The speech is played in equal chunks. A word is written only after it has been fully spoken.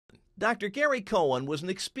Dr. Gary Cohen was an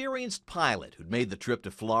experienced pilot who'd made the trip to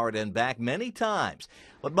Florida and back many times.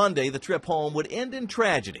 But Monday, the trip home would end in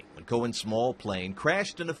tragedy when Cohen's small plane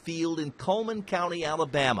crashed in a field in Cullman County,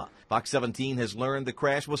 Alabama. Fox 17 has learned the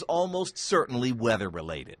crash was almost certainly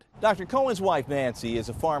weather-related. Dr. Cohen's wife, Nancy, is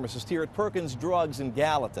a pharmacist here at Perkins Drugs in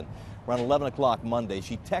Gallatin. Around 11 o'clock Monday,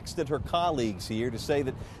 she texted her colleagues here to say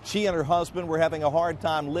that she and her husband were having a hard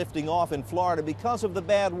time lifting off in Florida because of the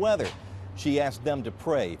bad weather. She asked them to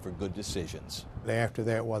pray for good decisions. After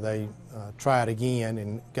that, they tried again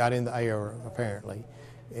and got in the air, apparently,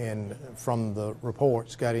 and from the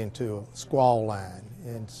reports got into a squall line.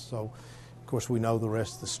 And so, of course, we know the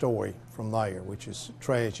rest of the story from there, which is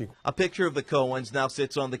tragic. A picture of the Cohens now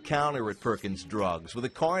sits on the counter at Perkins Drugs with a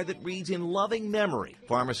card that reads in loving memory.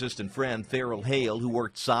 Pharmacist and friend Farrell Hale, who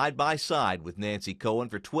worked side by side with Nancy Cohen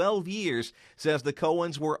for 12 years, says the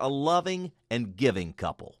Cohens were a loving and giving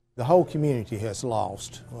couple. The whole community has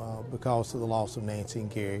lost because of the loss of Nancy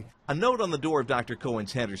and Gary. A note on the door of Dr.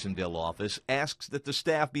 Cohen's Hendersonville office asks that the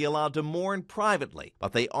staff be allowed to mourn privately,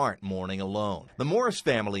 but they aren't mourning alone. The Morris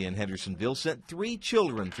family in Hendersonville sent 3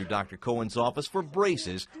 children through Dr. Cohen's office for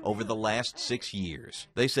braces over the last 6 years.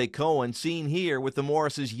 They say Cohen, seen here with the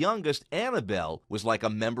Morris's youngest, Annabelle, was like a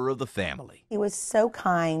member of the family. He was so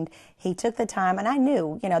kind. He took the time, and I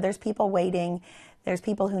knew, there's people waiting. There's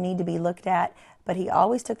people who need to be looked at, but he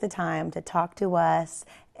always took the time to talk to us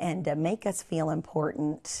and to make us feel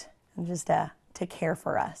important and just to care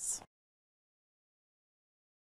for us.